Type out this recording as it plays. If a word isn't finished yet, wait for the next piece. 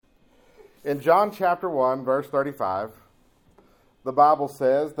In John chapter 1, verse 35, the Bible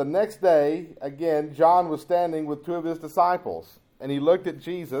says, "The next day, again, John was standing with two of his disciples, and he looked at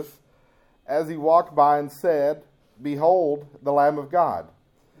Jesus as he walked by and said, 'Behold, the Lamb of God.'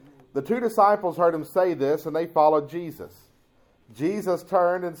 The two disciples heard him say this, and they followed Jesus. Jesus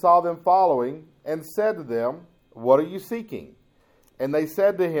turned and saw them following, and said to them, 'What are you seeking?' And they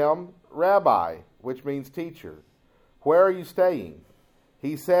said to him, 'Rabbi,' which means teacher, 'where are you staying?'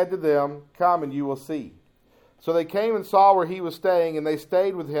 He said to them, 'Come and you will see.' So they came and saw where he was staying, and they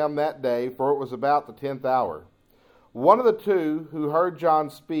stayed with him that day, for it was about the 10th hour. One of the two who heard John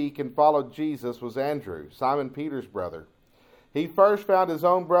speak and followed Jesus was Andrew, Simon Peter's brother. He first found his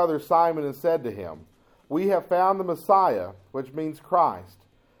own brother Simon and said to him, 'We have found the Messiah,' which means Christ.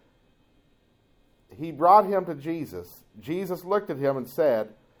 He brought him to Jesus. Jesus looked at him and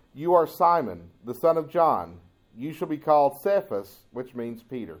said, 'You are Simon, the son of John. You shall be called Cephas,' which means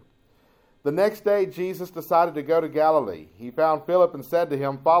Peter. The next day Jesus decided to go to Galilee. He found Philip and said to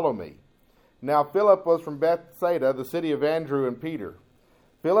him, 'Follow me.' Now Philip was from Bethsaida, the city of Andrew and Peter.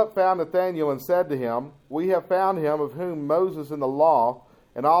 Philip found Nathanael and said to him, 'We have found him of whom Moses in the law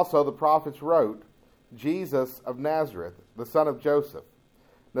and also the prophets wrote, Jesus of Nazareth, the son of Joseph.'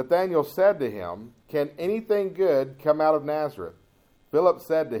 Nathanael said to him, 'Can anything good come out of Nazareth?' Philip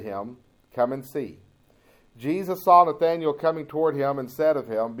said to him, 'Come and see.' Jesus saw Nathanael coming toward him and said of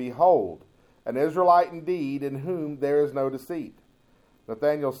him, 'Behold, an Israelite indeed, in whom there is no deceit.'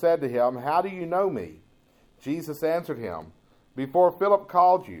 Nathanael said to him, 'How do you know me?' Jesus answered him, 'Before Philip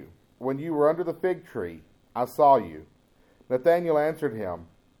called you, when you were under the fig tree, I saw you.' Nathanael answered him,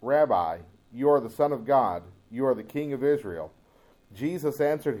 'Rabbi, you are the Son of God, you are the King of Israel.' Jesus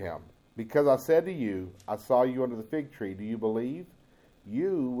answered him, 'Because I said to you, I saw you under the fig tree, do you believe?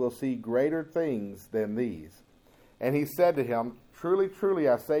 You will see greater things than these.' And he said to him, 'Truly, truly,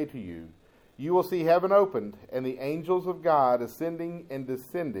 I say to you, you will see heaven opened, and the angels of God ascending and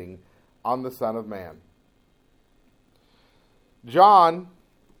descending on the Son of Man.'" John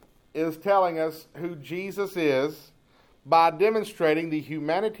is telling us who Jesus is by demonstrating the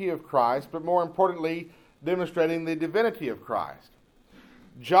humanity of Christ, but more importantly, demonstrating the divinity of Christ.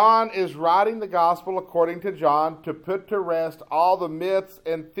 John is writing the gospel according to John to put to rest all the myths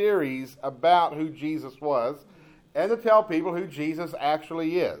and theories about who Jesus was and to tell people who Jesus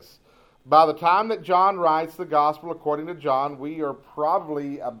actually is. By the time that John writes the gospel according to John, we are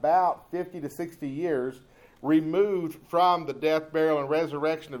probably about 50 to 60 years removed from the death, burial, and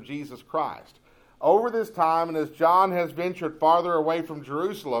resurrection of Jesus Christ. Over this time, and as John has ventured farther away from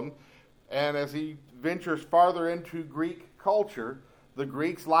Jerusalem, and as he ventures farther into Greek culture, the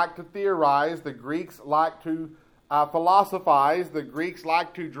Greeks like to theorize, the Greeks like to philosophize, the Greeks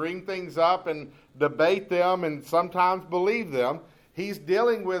like to dream things up and debate them and sometimes believe them. He's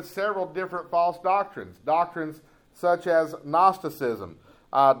dealing with several different false doctrines, doctrines such as Gnosticism,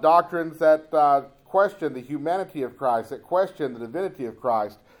 doctrines that question the humanity of Christ, that question the divinity of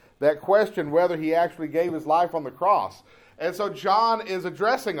Christ, that question whether he actually gave his life on the cross. And so John is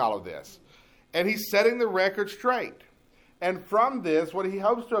addressing all of this, and he's setting the record straight. And from this, what he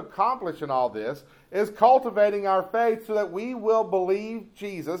hopes to accomplish in all this is cultivating our faith so that we will believe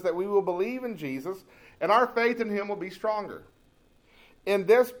Jesus, that we will believe in Jesus, and our faith in him will be stronger. In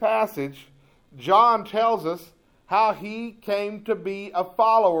this passage, John tells us how he came to be a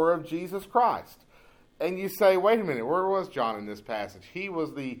follower of Jesus Christ. And you say, wait a minute, where was John in this passage? He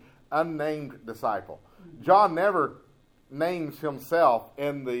was the unnamed disciple. John never names himself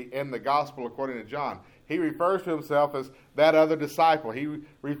in the gospel according to John. He refers to himself as that other disciple. He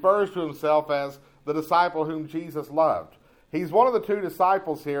refers to himself as the disciple whom Jesus loved. He's one of the two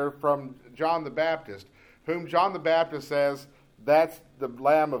disciples here from John the Baptist, whom John the Baptist says, that's the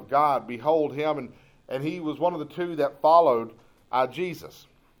Lamb of God, behold him. And he was one of the two that followed Jesus.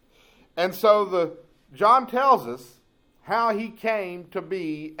 And so John tells us how he came to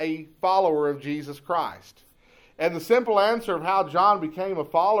be a follower of Jesus Christ. And the simple answer of how John became a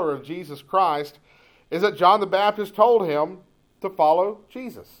follower of Jesus Christ is that John the Baptist told him to follow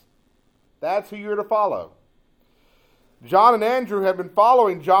Jesus. That's who you're to follow. John and Andrew had been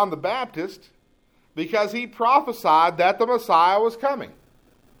following John the Baptist because he prophesied that the Messiah was coming.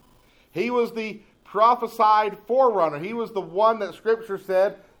 He was the prophesied forerunner. He was the one that Scripture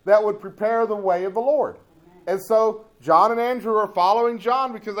said that would prepare the way of the Lord. And so John and Andrew are following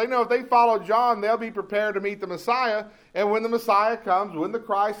John because they know if they follow John, they'll be prepared to meet the Messiah. And when the Messiah comes, when the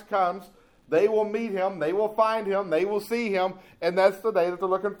Christ comes, they will meet him, they will find him, they will see him, and that's the day that they're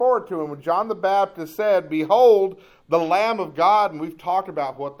looking forward to. And when John the Baptist said, "Behold, the Lamb of God," and we've talked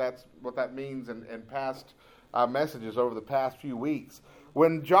about what that means in past messages over the past few weeks.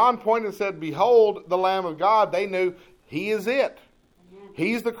 When John pointed and said, "Behold the Lamb of God," they knew he is it.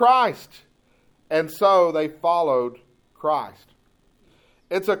 He's the Christ. And so they followed Christ.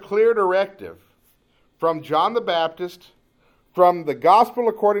 It's a clear directive from John the Baptist, from the Gospel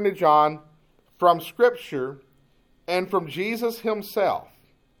according to John, from Scripture, and from Jesus himself,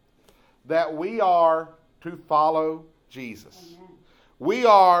 that we are to follow Jesus. Amen. We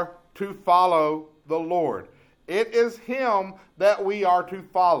are to follow the Lord. It is him that we are to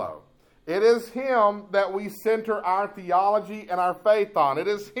follow. It is him that we center our theology and our faith on. It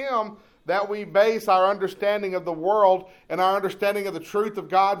is him that we base our understanding of the world and our understanding of the truth of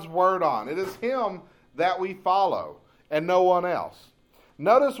God's Word on. It is him that we follow and no one else.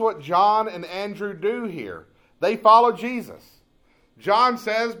 Notice what John and Andrew do here. They follow Jesus. John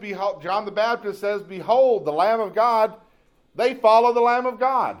the Baptist says, "Behold, the Lamb of God." They follow the Lamb of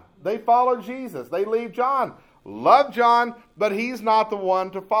God. They follow Jesus. They leave John. Love John, but he's not the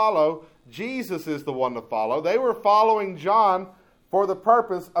one to follow. Jesus is the one to follow. They were following John for the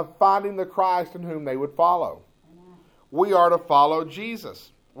purpose of finding the Christ in whom they would follow. Amen. We are to follow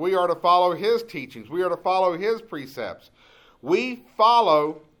Jesus. We are to follow his teachings. We are to follow his precepts. We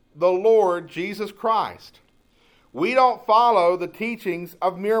follow the Lord Jesus Christ. We don't follow the teachings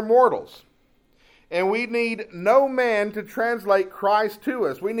of mere mortals. And we need no man to translate Christ to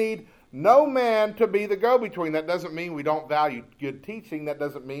us. We need no man to be the go-between. That doesn't mean we don't value good teaching. That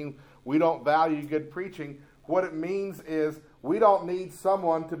doesn't mean we don't value good preaching. What it means is we don't need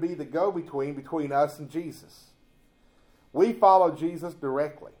someone to be the go-between between us and Jesus. We follow Jesus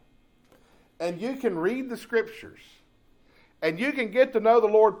directly. And you can read the Scriptures. And you can get to know the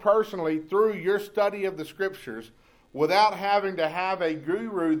Lord personally through your study of the Scriptures without having to have a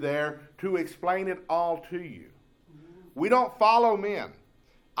guru there to explain it all to you. We don't follow men.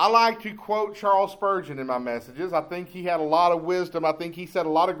 I like to quote Charles Spurgeon in my messages. I think he had a lot of wisdom. I think he said a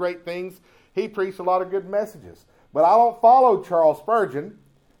lot of great things. He preached a lot of good messages. But I don't follow Charles Spurgeon.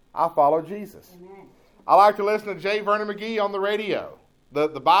 I follow Jesus. Amen. I like to listen to J. Vernon McGee on the radio, the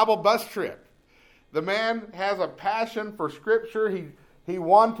Bible bus trip. The man has a passion for Scripture. He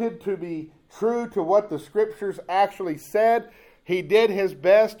wanted to be true to what the Scriptures actually said. He did his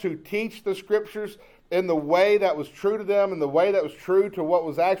best to teach the Scriptures in the way that was true to them, in the way that was true to what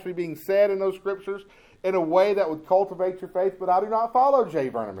was actually being said in those Scriptures, in a way that would cultivate your faith. But I do not follow J.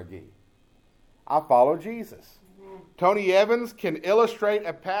 Vernon McGee. I follow Jesus. Amen. Tony Evans can illustrate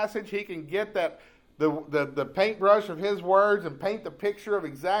a passage. He can get the paintbrush of his words and paint the picture of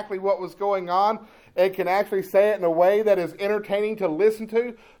exactly what was going on. It can actually say it in a way that is entertaining to listen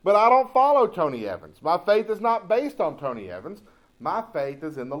to. But I don't follow Tony Evans. My faith is not based on Tony Evans. My faith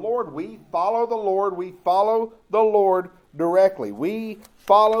is in the Lord. We follow the Lord. We follow the Lord directly. We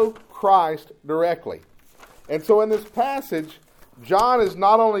follow Christ directly. And so in this passage, John is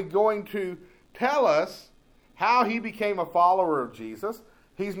not only going to tell us how he became a follower of Jesus,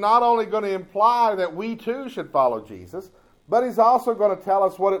 he's not only going to imply that we too should follow Jesus, but he's also going to tell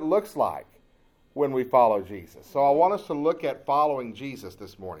us what it looks like when we follow Jesus. So I want us to look at following Jesus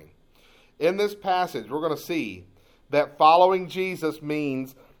this morning. In this passage, we're going to see that following Jesus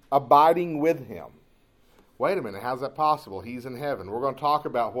means abiding with him. Wait a minute, how's that possible? He's in heaven. We're going to talk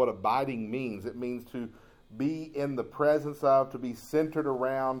about what abiding means. It means to be in the presence of, to be centered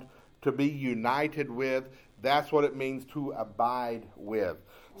around, to be united with. That's what it means to abide with.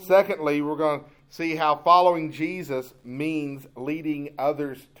 Secondly, we're going to see how following Jesus means leading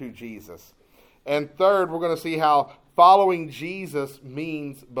others to Jesus. And third, we're going to see how following Jesus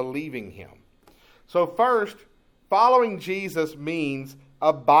means believing him. So first, following Jesus means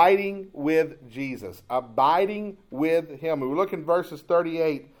abiding with Jesus. Abiding with him. We look in verses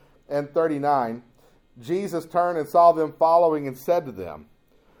 38 and 39. Jesus turned and saw them following and said to them,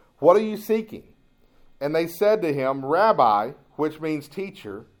 "What are you seeking?" And they said to him, "Rabbi," which means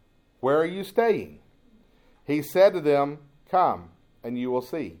teacher, "where are you staying?" He said to them, "Come, and you will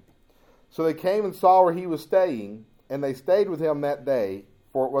see." So they came and saw where he was staying, and they stayed with him that day,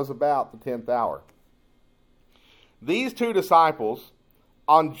 for it was about the 10th hour. These two disciples,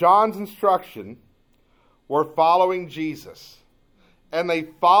 on John's instruction, were following Jesus. And they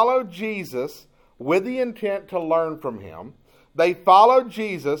followed Jesus with the intent to learn from him. They followed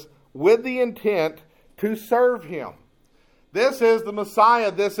Jesus with the intent to serve him. This is the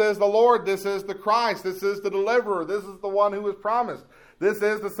Messiah. This is the Lord. This is the Christ. This is the deliverer. This is the one who was promised. This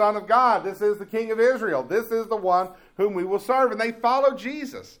is the Son of God. This is the King of Israel. This is the one whom we will serve. And they follow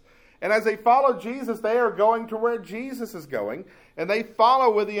Jesus. And as they follow Jesus, they are going to where Jesus is going. And they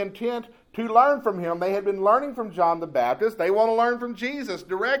follow with the intent to learn from him. They had been learning from John the Baptist. They want to learn from Jesus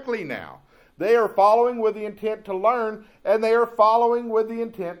directly now. They are following with the intent to learn, and they are following with the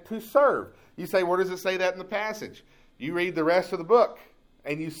intent to serve. You say, where does it say that in the passage? You read the rest of the book,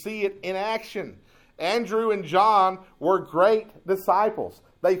 and you see it in action. Andrew and John were great disciples.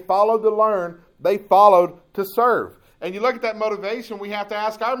 They followed to learn. They followed to serve. And you look at that motivation, we have to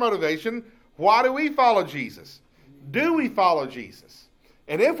ask our motivation, why do we follow Jesus? Do we follow Jesus?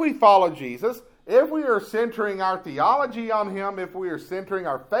 And if we follow Jesus, if we are centering our theology on Him, if we are centering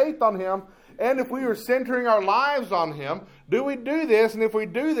our faith on Him, and if we are centering our lives on Him, do we do this? And if we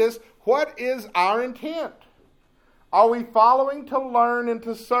do this, what is our intent? Are we following to learn and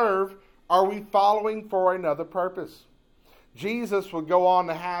to serve? Are we following for another purpose? Jesus would go on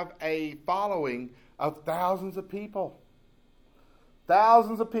to have a following of thousands of people.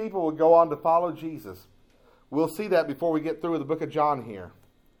 Thousands of people would go on to follow Jesus. We'll see that before we get through the book of John here.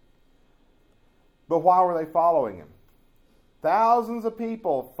 But why were they following Him? Thousands of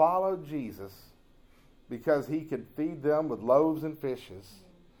people followed Jesus because He could feed them with loaves and fishes,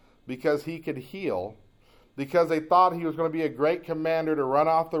 because He could heal, because they thought He was going to be a great commander to run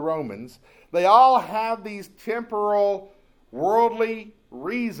off the Romans. They all have these temporal, worldly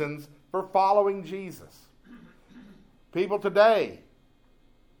reasons for following Jesus. People today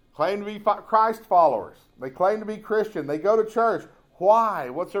claim to be Christ followers. They claim to be Christian. They go to church. Why?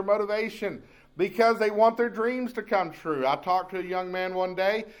 What's their motivation? Because they want their dreams to come true. I talked to a young man one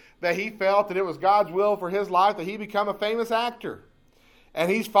day that he felt that it was God's will for his life that he become a famous actor. And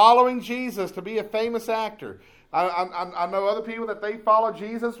he's following Jesus to be a famous actor. I know other people that they follow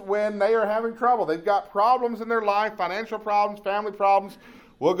Jesus when they are having trouble. They've got problems in their life, financial problems, family problems.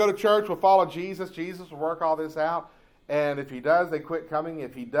 We'll go to church, we'll follow Jesus. Jesus will work all this out. And if He does, they quit coming.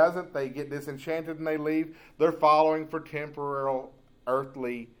 If He doesn't, they get disenchanted and they leave. They're following for temporal,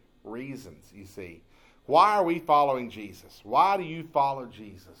 earthly reasons, you see. Why are we following Jesus? Why do you follow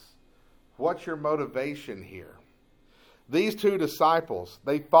Jesus? What's your motivation here? These two disciples,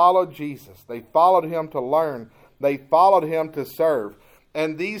 they followed Jesus. They followed Him to learn. They followed Him to serve.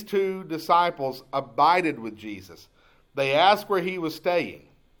 And these two disciples abided with Jesus. They asked where He was staying.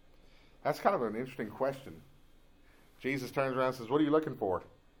 That's kind of an interesting question. Jesus turns around and says, what are you looking for?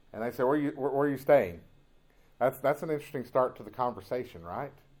 And they say, where are you staying? That's an interesting start to the conversation,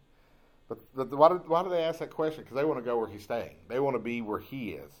 right? But why do they ask that question? Because they want to go where He's staying. They want to be where He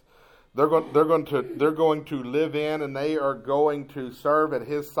is. They're going to live in, and they are going to serve at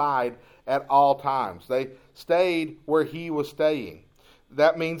His side at all times. They stayed where He was staying.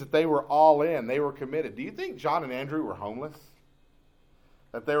 That means that they were all in. They were committed. Do you think John and Andrew were homeless?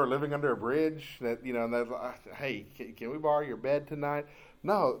 That they were living under a bridge? That, you know, and they're like, hey, can we borrow your bed tonight?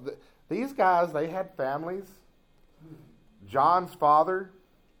 No, these guys, they had families. John's father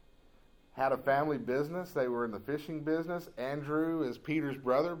had a family business. They were in the fishing business. Andrew is Peter's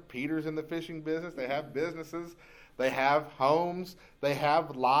brother. Peter's in the fishing business. They have businesses. They have homes. They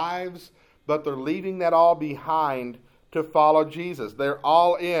have lives. But they're leaving that all behind to follow Jesus. They're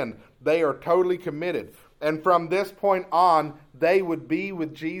all in. They are totally committed. And from this point on, they would be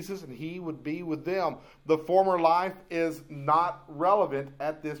with Jesus and He would be with them. The former life is not relevant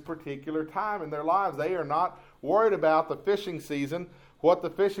at this particular time in their lives. They are not worried about the fishing season, what the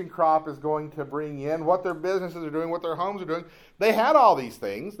fishing crop is going to bring in, what their businesses are doing, what their homes are doing. They had all these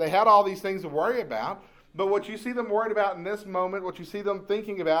things. They had all these things to worry about. But what you see them worried about in this moment, what you see them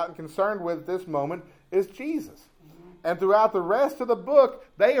thinking about and concerned with at this moment is Jesus. And throughout the rest of the book,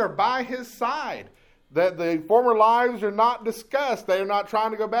 they are by His side. That the former lives are not discussed. They are not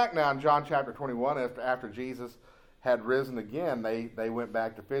trying to go back now. In John chapter 21, after Jesus had risen again, they went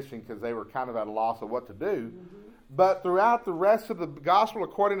back to fishing because they were kind of at a loss of what to do. Mm-hmm. But throughout the rest of the gospel,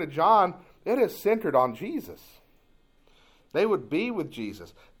 according to John, it is centered on Jesus. They would be with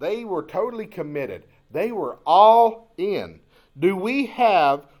Jesus. They were totally committed. They were all in. Do we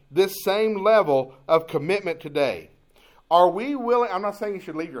have this same level of commitment today? Are we willing, I'm not saying you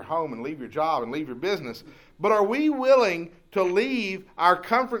should leave your home and leave your job and leave your business, but are we willing to leave our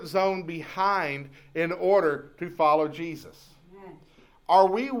comfort zone behind in order to follow Jesus? Amen. Are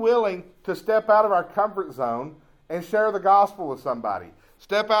we willing to step out of our comfort zone and share the gospel with somebody?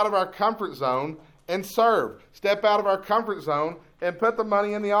 Step out of our comfort zone and serve. Step out of our comfort zone and put the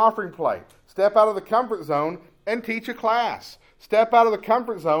money in the offering plate. Step out of the comfort zone and teach a class. Step out of the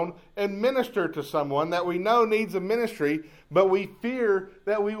comfort zone and minister to someone that we know needs a ministry, but we fear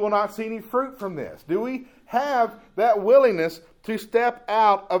that we will not see any fruit from this. Do we have that willingness to step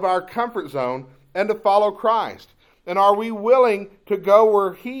out of our comfort zone and to follow Christ? And are we willing to go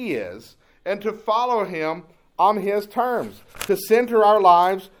where He is and to follow Him on His terms, to center our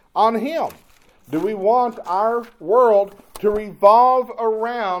lives on Him? Do we want our world to revolve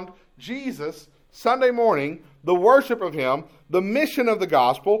around Jesus Sunday morning, the worship of Him, the mission of the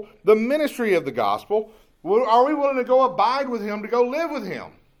gospel, the ministry of the gospel? Are we willing to go abide with Him, to go live with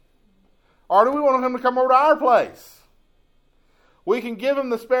Him? Or do we want Him to come over to our place? We can give Him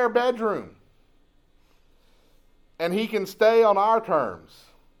the spare bedroom. And He can stay on our terms.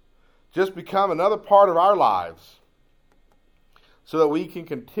 Just become another part of our lives. So that we can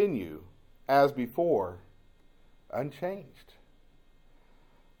continue as before, unchanged.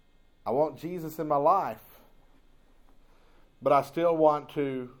 I want Jesus in my life. But I still want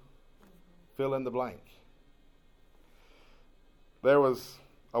to fill in the blank. There was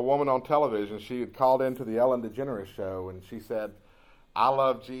a woman on television. She had called into the Ellen DeGeneres show, and she said, I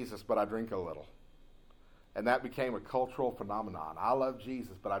love Jesus, but I drink a little. And that became a cultural phenomenon. I love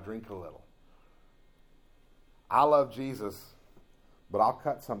Jesus, but I drink a little. I love Jesus, but I'll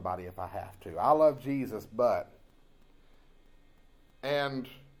cut somebody if I have to. I love Jesus, but... And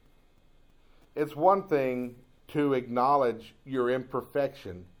it's one thing to acknowledge your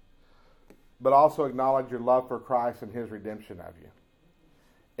imperfection, but also acknowledge your love for Christ and His redemption of you.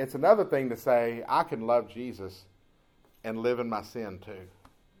 It's another thing to say, I can love Jesus and live in my sin too.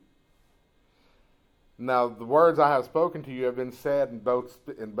 Now, the words I have spoken to you have been said in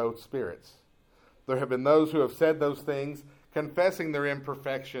both spirits. There have been those who have said those things, confessing their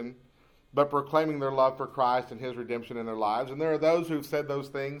imperfection, but proclaiming their love for Christ and His redemption in their lives. And there are those who have said those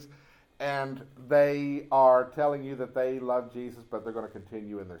things, and they are telling you that they love Jesus, but they're going to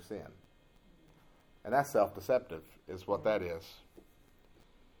continue in their sin. And that's self-deceptive, is what that is.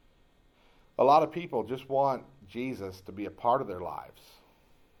 A lot of people just want Jesus to be a part of their lives.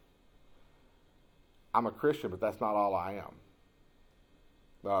 I'm a Christian, but that's not all I am.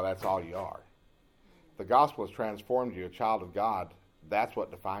 No, that's all you are. The gospel has transformed you, a child of God. That's what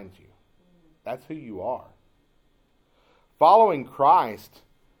defines you. That's who you are. Following Christ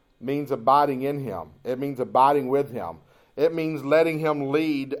means abiding in Him. It means abiding with Him. It means letting Him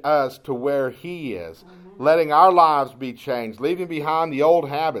lead us to where He is. Letting our lives be changed. Leaving behind the old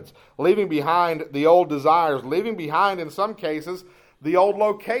habits. Leaving behind the old desires. Leaving behind, in some cases, the old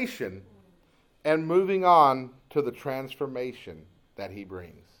location. And moving on to the transformation that He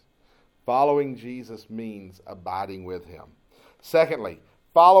brings. Following Jesus means abiding with Him. Secondly,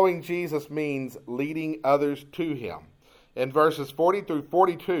 following Jesus means leading others to Him. In verses 40 through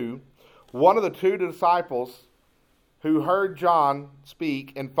 42, one of the two disciples who heard John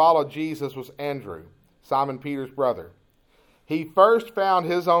speak and followed Jesus was Andrew, Simon Peter's brother. He first found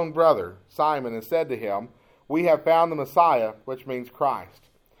his own brother, Simon, and said to him, "We have found the Messiah," which means Christ.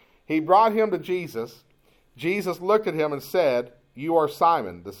 He brought him to Jesus. Jesus looked at him and said, "You are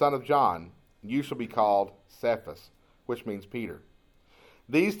Simon, the son of John. You shall be called Cephas," which means Peter.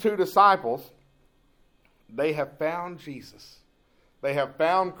 These two disciples, they have found Jesus. They have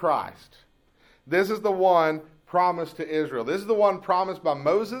found Christ. This is the one promised to Israel. This is the one promised by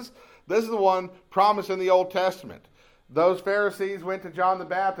Moses. This is the one promised in the Old Testament. Those Pharisees went to John the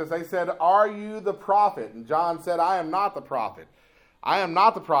Baptist. They said, "Are you the prophet?" And John said, "I am not the prophet. I am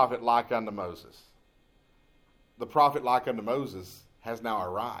not the prophet like unto Moses." The prophet like unto Moses has now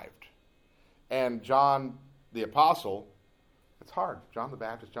arrived. And John the Apostle, it's hard. John the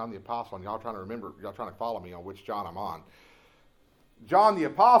Baptist, John the Apostle, and y'all trying to follow me on which John I'm on. John the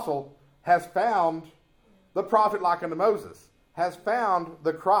Apostle has found the prophet like unto Moses, has found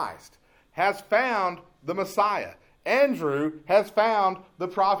the Christ, has found the Messiah. Andrew has found the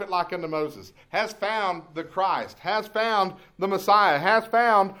prophet like unto Moses, has found the Christ, has found the Messiah, has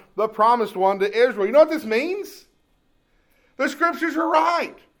found the promised one to Israel. You know what this means? The scriptures are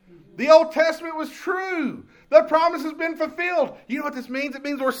right. The Old Testament was true. The promise has been fulfilled. You know what this means? It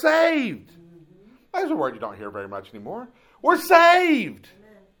means we're saved. That's a word you don't hear very much anymore. We're saved.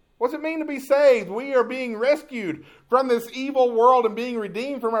 What's it mean to be saved? We are being rescued from this evil world and being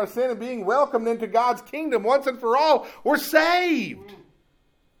redeemed from our sin and being welcomed into God's kingdom once and for all. We're saved.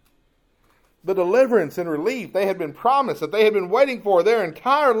 The deliverance and relief they had been promised, that they had been waiting for their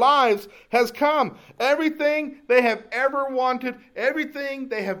entire lives, has come. Everything they have ever wanted, everything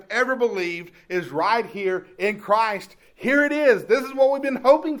they have ever believed is right here in Christ. Here it is. This is what we've been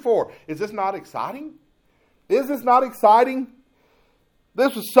hoping for. Is this not exciting? Is this not exciting?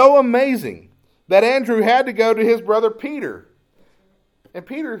 This was so amazing that Andrew had to go to his brother Peter. And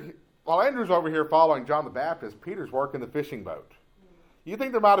Peter, while Andrew's over here following John the Baptist, Peter's working the fishing boat. You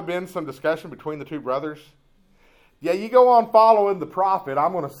think there might have been some discussion between the two brothers? Yeah, you go on following the prophet.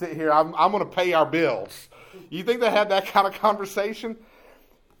 I'm going to sit here. I'm going to pay our bills. You think they had that kind of conversation?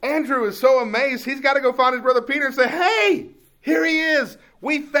 Andrew is so amazed. He's got to go find his brother Peter and say, "Hey, here he is.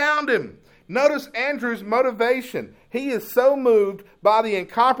 We found him." Notice Andrew's motivation. He is so moved by the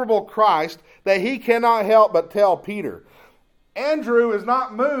incomparable Christ that he cannot help but tell Peter. Andrew is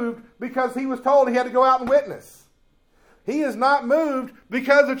not moved because he was told he had to go out and witness. He is not moved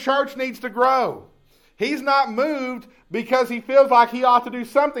because the church needs to grow. He's not moved because he feels like he ought to do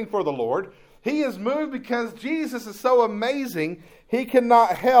something for the Lord. He is moved because Jesus is so amazing, he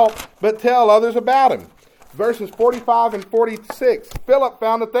cannot help but tell others about him. Verses 45 and 46, Philip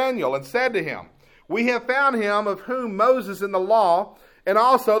found Nathanael and said to him, "We have found him of whom Moses in the law and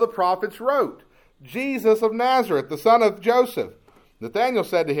also the prophets wrote, Jesus of Nazareth, the son of Joseph." Nathanael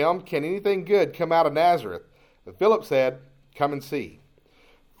said to him, "Can anything good come out of Nazareth?" And Philip said, "Come and see."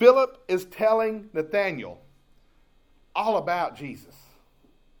 Philip is telling Nathanael all about Jesus.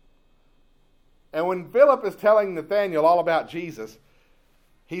 And when Philip is telling Nathanael all about Jesus,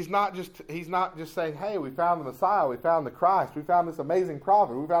 he's not just saying, "Hey, we found the Messiah, we found the Christ, we found this amazing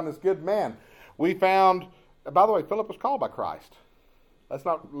prophet, we found this good man. We found," by the way, Philip was called by Christ. Let's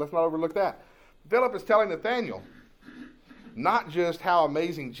not overlook that. Philip is telling Nathanael not just how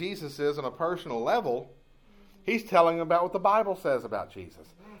amazing Jesus is on a personal level, he's telling him about what the Bible says about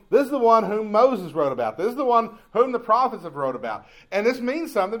Jesus. This is the one whom Moses wrote about. This is the one whom the prophets have wrote about. And this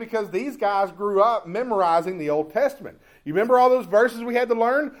means something because these guys grew up memorizing the Old Testament. You remember all those verses we had to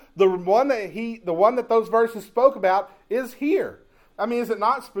learn? The one that those verses spoke about is here. I mean, is it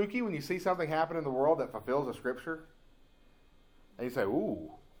not spooky when you see something happen in the world that fulfills a scripture? And you say,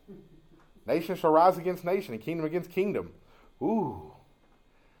 "Ooh, nation shall rise against nation and kingdom against kingdom." Ooh.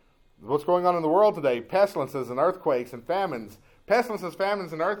 What's going on in the world today? Pestilences and earthquakes and famines. Pestilences,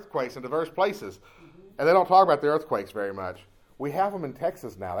 famines, and earthquakes in diverse places. And they don't talk about the earthquakes very much. We have them in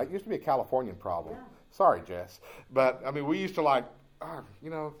Texas now. That used to be a Californian problem. Yeah. Sorry, Jess. But, I mean, we used to I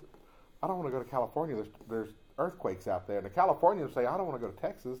don't want to go to California. There's earthquakes out there. And the Californians say, "I don't want to go to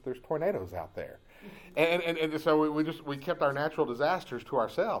Texas. There's tornadoes out there." And so we kept our natural disasters to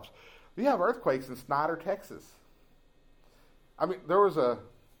ourselves. We have earthquakes in Snyder, Texas. I mean, there was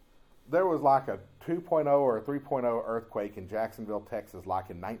like a 2.0 or a 3.0 earthquake in Jacksonville, Texas, like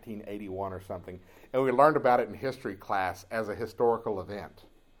in 1981 or something. And we learned about it in history class as a historical event.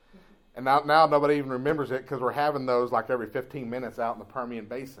 And now nobody even remembers it because we're having those like every 15 minutes out in the Permian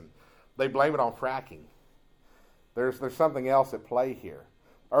Basin. They blame it on fracking. There's something else at play here.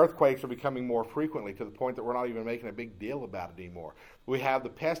 Earthquakes are becoming more frequently to the point that we're not even making a big deal about it anymore. We have the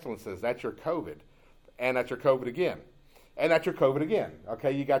pestilences. That's your COVID. And that's your COVID again. And that's your COVID again.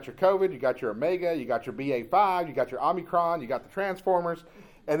 Okay, you got your COVID, you got your Omega, you got your BA5, you got your Omicron, you got the Transformers,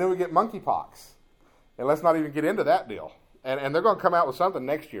 and then we get monkeypox. And let's not even get into that deal. And they're going to come out with something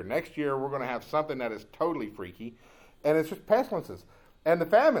next year. Next year we're going to have something that is totally freaky, and it's just pestilences. And the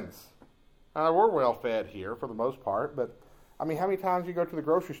famines. We're well fed here for the most part, but I mean, how many times you go to the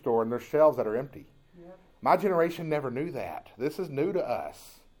grocery store and there's shelves that are empty? Yep. My generation never knew that. This is new to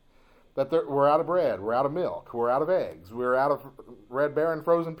us. That we're out of bread, we're out of milk, we're out of eggs, we're out of Red Baron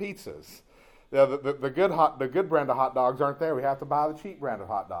frozen pizzas. The good brand of hot dogs aren't there. We have to buy the cheap brand of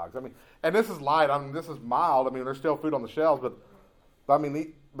hot dogs. I mean, and this is light. I mean, this is mild. I mean, there's still food on the shelves,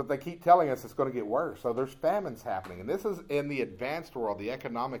 but they keep telling us it's going to get worse. So there's famines happening, and this is in the advanced world, the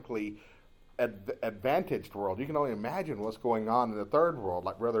economically advantaged world. You can only imagine what's going on in the third world,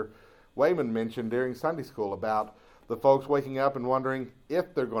 like Brother Wayman mentioned during Sunday school about the folks waking up and wondering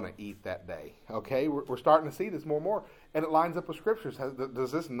if they're going to eat that day. Okay, we're starting to see this more and more, and it lines up with scriptures.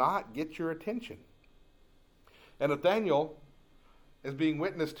 Does this not get your attention? And Nathanael is being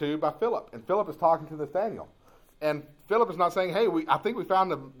witnessed to by Philip, and Philip is talking to Nathanael. And Philip is not saying, "Hey, I think we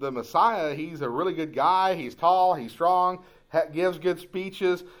found the Messiah. He's a really good guy. He's tall. He's strong. Gives good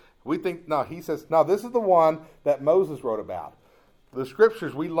speeches." We think, no, he says, "No, this is the one that Moses wrote about. The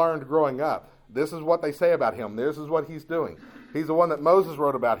scriptures we learned growing up. This is what they say about him. This is what he's doing. He's the one that Moses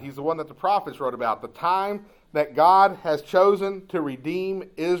wrote about. He's the one that the prophets wrote about. The time that God has chosen to redeem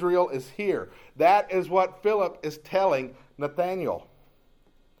Israel is here." That is what Philip is telling Nathanael.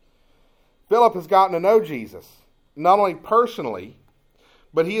 Philip has gotten to know Jesus, not only personally,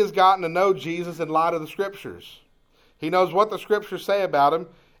 but he has gotten to know Jesus in light of the scriptures. He knows what the scriptures say about him,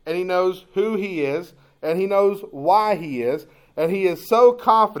 and he knows who he is, and he knows why he is, and he is so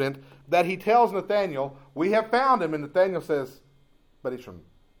confident that he tells Nathanael, "We have found him." And Nathanael says, "But he's from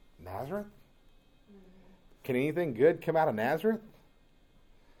Nazareth? Can anything good come out of Nazareth?"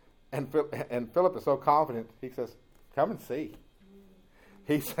 And Philip is so confident, he says, "Come and see."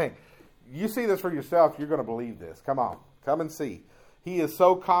 He's saying, you see this for yourself, you're going to believe this. Come on, come and see. He is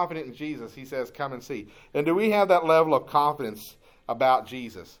so confident in Jesus, he says, "Come and see." And do we have that level of confidence about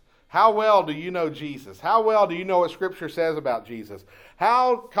Jesus? How well do you know Jesus? How well do you know what Scripture says about Jesus?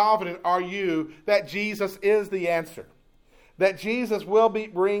 How confident are you that Jesus is the answer? That Jesus will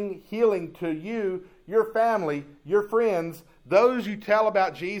bring healing to you, your family, your friends, those you tell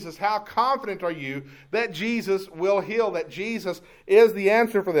about Jesus. How confident are you that Jesus will heal, that Jesus is the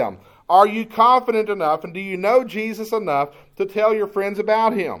answer for them? Are you confident enough, and do you know Jesus enough to tell your friends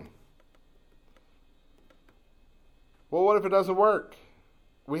about him? Well, what if it doesn't work?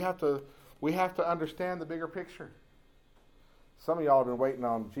 We have to understand the bigger picture. Some of y'all have been waiting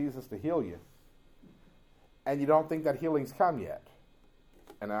on Jesus to heal you, and you don't think that healing's come yet.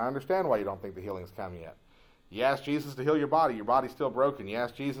 And I understand why you don't think the healing's come yet. You ask Jesus to heal your body's still broken. You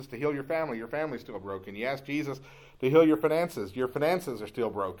ask Jesus to heal your family's still broken. You ask Jesus to heal your finances are still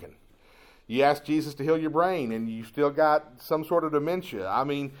broken. You ask Jesus to heal your brain, and you still got some sort of dementia. I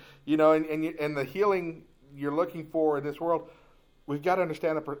mean, and the healing you're looking for in this world, we've got to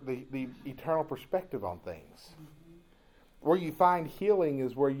understand the eternal perspective on things. Where you find healing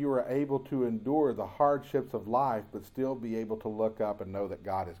is where you are able to endure the hardships of life, but still be able to look up and know that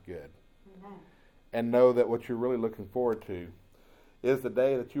God is good. Amen. And know that what you're really looking forward to is the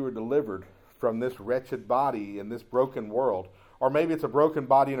day that you are delivered from this wretched body in this broken world. Or maybe it's a broken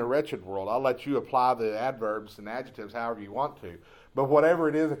body in a wretched world. I'll let you apply the adverbs and adjectives however you want to. But whatever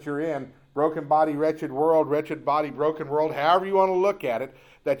it is that you're in, broken body, wretched body, broken world, however you want to look at it,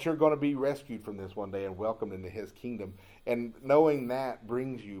 that you're going to be rescued from this one day and welcomed into his kingdom. And knowing that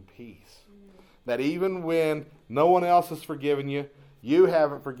brings you peace. That even when no one else has forgiven you, you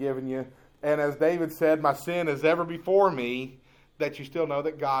haven't forgiven you, and as David said, my sin is ever before me, that you still know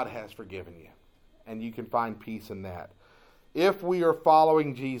that God has forgiven you. And you can find peace in that. If we are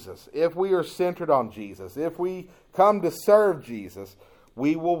following Jesus, if we are centered on Jesus, if we come to serve Jesus,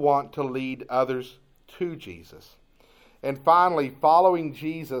 we will want to lead others to Jesus. And finally, following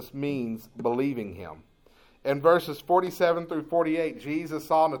Jesus means believing him. In verses 47 through 48, Jesus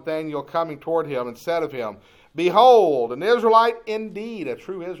saw Nathanael coming toward him and said of him, "Behold, an Israelite indeed," a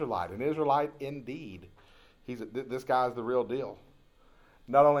true Israelite, an Israelite indeed. This guy's the real deal.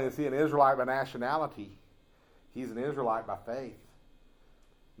 Not only is he an Israelite by nationality, he's an Israelite by faith.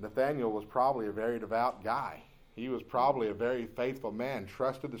 Nathanael was probably a very devout guy. He was probably a very faithful man,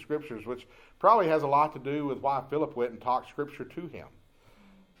 trusted the Scriptures, which probably has a lot to do with why Philip went and talked Scripture to him.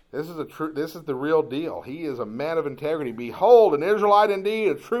 This is the real deal. He is a man of integrity. Behold, an Israelite indeed,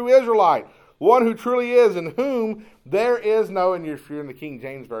 a true Israelite, one who truly is, in whom there is no, and if you're in the King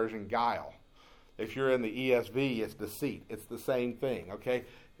James Version, guile. If you're in the ESV, it's deceit. It's the same thing, okay?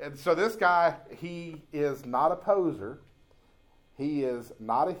 And so this guy, he is not a poser. He is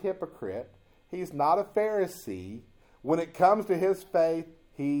not a hypocrite. He's not a Pharisee. When it comes to his faith,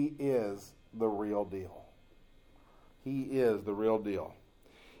 he is the real deal. He is the real deal.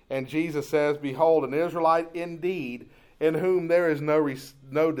 And Jesus says, "Behold, an Israelite indeed, in whom there is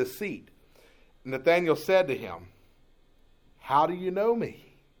no deceit." Nathanael said to him, "How do you know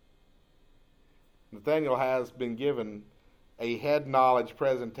me?" Nathanael has been given a head knowledge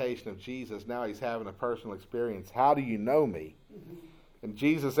presentation of Jesus. Now he's having a personal experience. "How do you know me?" And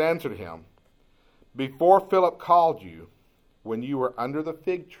Jesus answered him, "Before Philip called you, when you were under the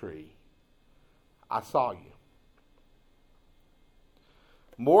fig tree, I saw you."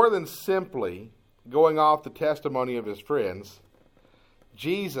 More than simply going off the testimony of his friends,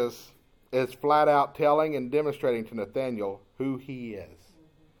 Jesus is flat out telling and demonstrating to Nathanael who he is.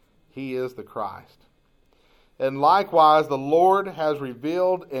 He is the Christ. And likewise, the Lord has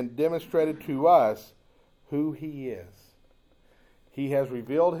revealed and demonstrated to us who he is. He has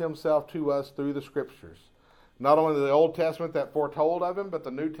revealed himself to us through the Scriptures. Not only the Old Testament that foretold of him, but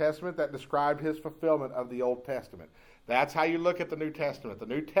the New Testament that described his fulfillment of the Old Testament. That's how you look at the New Testament. The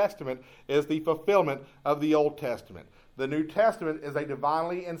New Testament is the fulfillment of the Old Testament. The New Testament is a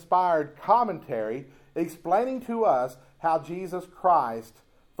divinely inspired commentary explaining to us how Jesus Christ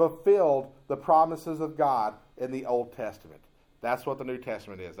fulfilled the promises of God in the Old Testament. That's what the New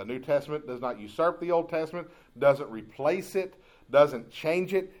Testament is. The New Testament does not usurp the Old Testament, doesn't replace it, doesn't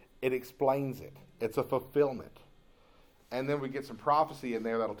change it. It explains it. It's a fulfillment. And then we get some prophecy in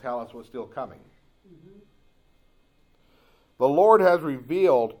there that'll tell us what's still coming. Mm-hmm. The Lord has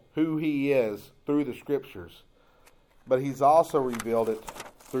revealed who he is through the Scriptures, but he's also revealed it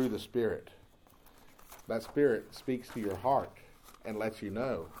through the Spirit. That Spirit speaks to your heart and lets you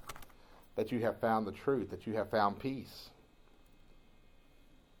know that you have found the truth, that you have found peace.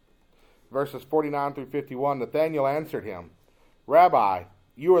 Verses 49 through 51, Nathanael answered him, "Rabbi,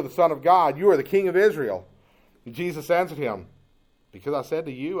 you are the Son of God, you are the King of Israel." And Jesus answered him, "Because I said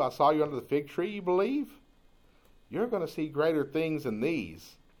to you, I saw you under the fig tree, you believe? You're going to see greater things than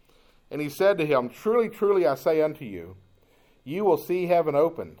these." And he said to him, Truly, truly, I say unto you, you will see heaven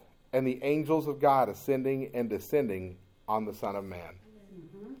opened, and the angels of God ascending and descending on the Son of Man.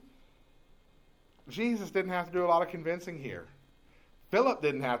 Mm-hmm. Jesus didn't have to do a lot of convincing here. Philip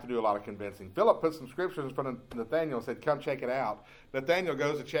didn't have to do a lot of convincing. Philip put some scriptures in front of Nathanael and said, come check it out. Nathanael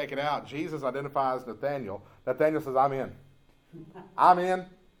goes to check it out. Jesus identifies Nathanael. Nathanael says, I'm in. I'm in.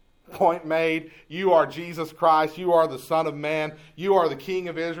 Point made. You are Jesus Christ. You are the Son of Man. You are the King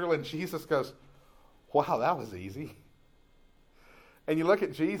of Israel. And Jesus goes, wow, that was easy. And you look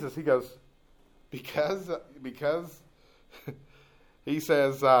at Jesus, he goes, because he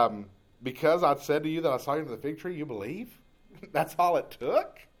says, because I said to you that I saw you under the fig tree, you believe? That's all it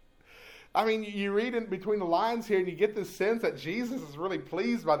took? I mean, you read in between the lines here and you get this sense that Jesus is really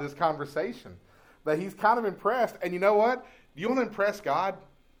pleased by this conversation, that he's kind of impressed. And you know what? Do you want to impress God?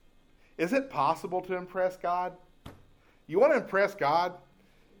 Is it possible to impress God? You want to impress God?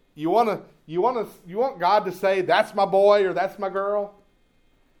 You want God to say, that's my boy or that's my girl?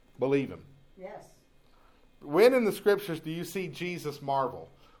 Believe him. Yes. When in the scriptures do you see Jesus marvel?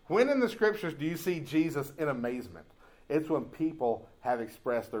 When in the scriptures do you see Jesus in amazement? It's when people have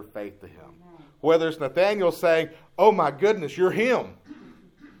expressed their faith to him. Amen. Whether it's Nathanael saying, oh my goodness, you're him.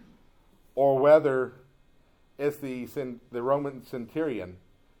 Or whether it's the Roman centurion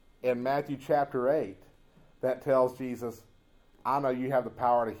in Matthew chapter 8 that tells Jesus, I know you have the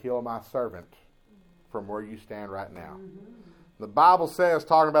power to heal my servant from where you stand right now. Mm-hmm. The Bible says,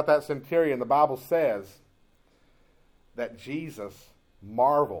 talking about that centurion, the Bible says that Jesus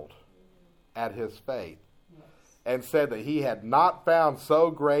marveled at his faith and said that he had not found so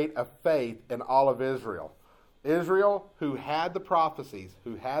great a faith in all of Israel. Israel, who had the prophecies,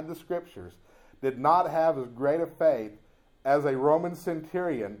 who had the scriptures, did not have as great a faith as a Roman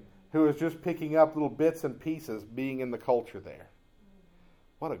centurion who was just picking up little bits and pieces being in the culture there.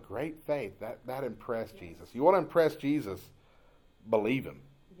 What a great faith. That impressed Jesus. You want to impress Jesus? Believe him.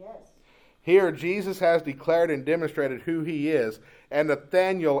 Yes. Here, Jesus has declared and demonstrated who he is, and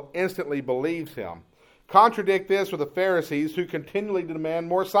Nathanael instantly believes him. Contradict this with the Pharisees who continually demand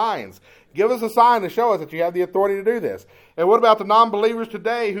more signs. Give us a sign to show us that you have the authority to do this. And what about the non-believers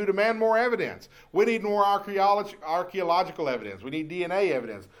today who demand more evidence? We need more archaeological evidence. We need DNA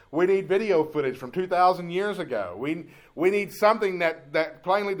evidence. We need video footage from 2,000 years ago. We need something that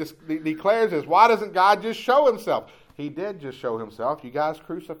plainly declares this. Why doesn't God just show himself? He did just show himself. You guys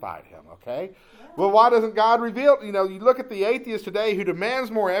crucified him, okay? Yeah. Well, why doesn't God reveal? You look at the atheist today who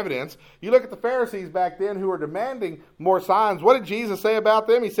demands more evidence. You look at the Pharisees back then who are demanding more signs. What did Jesus say about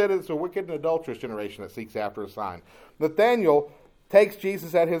them? He said it's a wicked and adulterous generation that seeks after a sign. Nathanael takes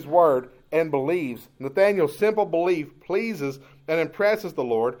Jesus at his word and believes. Nathanael's simple belief pleases and impresses the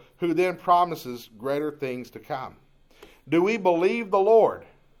Lord, who then promises greater things to come. Do we believe the Lord?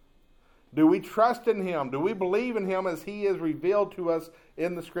 Do we trust in him? Do we believe in him as he is revealed to us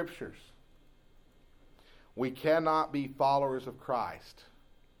in the scriptures? We cannot be followers of Christ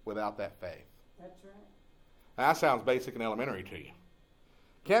without that faith. That's right. Now, that sounds basic and elementary to you.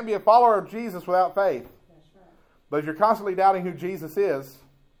 Can't be a follower of Jesus without faith. That's right. But if you're constantly doubting who Jesus is,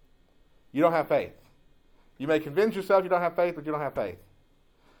 you don't have faith. You may convince yourself you don't have faith, but you don't have faith.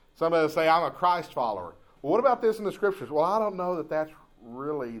 Somebody will say, I'm a Christ follower. Well, what about this in the scriptures? Well, I don't know that that's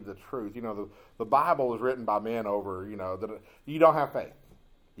really the truth. The Bible was written by men over, that you don't have faith.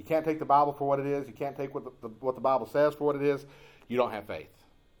 You can't take the Bible for what it is. You can't take what the Bible says for what it is. You don't have faith.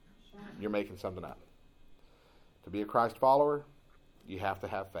 Sure. You're making something up. To be a Christ follower, you have to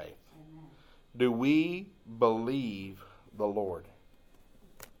have faith. Amen. Do we believe the Lord?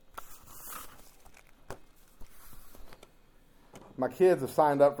 My kids have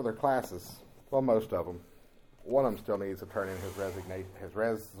signed up for their classes. Well, most of them. One of them still needs to turn in his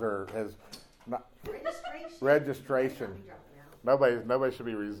registration. Nobody should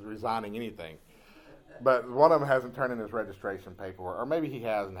be resigning anything. But one of them hasn't turned in his registration paperwork, or maybe he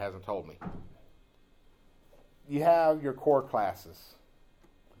has and hasn't told me. You have your core classes.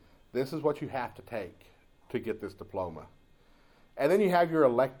 This is what you have to take to get this diploma. And then you have your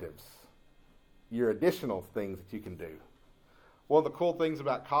electives, your additional things that you can do. One of the cool things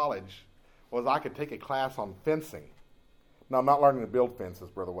about college was I could take a class on fencing. Now, I'm not learning to build fences,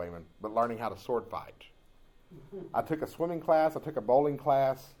 Brother Wayman, but learning how to sword fight. I took a swimming class. I took a bowling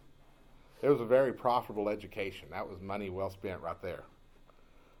class. It was a very profitable education. That was money well spent right there.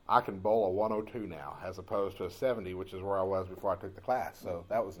 I can bowl a 102 now as opposed to a 70, which is where I was before I took the class. So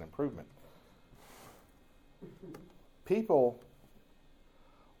that was an improvement. People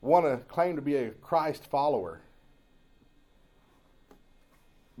want to claim to be a Christ follower,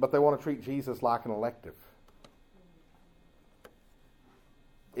 but they want to treat Jesus like an elective.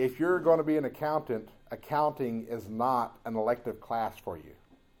 If you're going to be an accountant, accounting is not an elective class for you.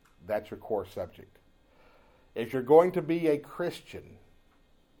 That's your core subject. If you're going to be a Christian,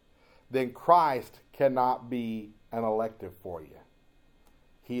 then Christ cannot be an elective for you.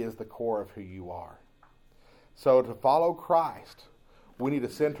 He is the core of who you are. So to follow Christ, we need to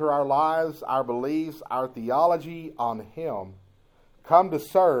center our lives, our beliefs, our theology on Him. Come to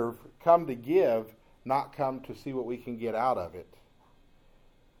serve, come to give, not come to see what we can get out of it.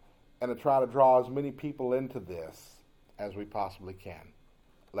 And to try to draw as many people into this as we possibly can.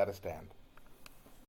 Let us stand.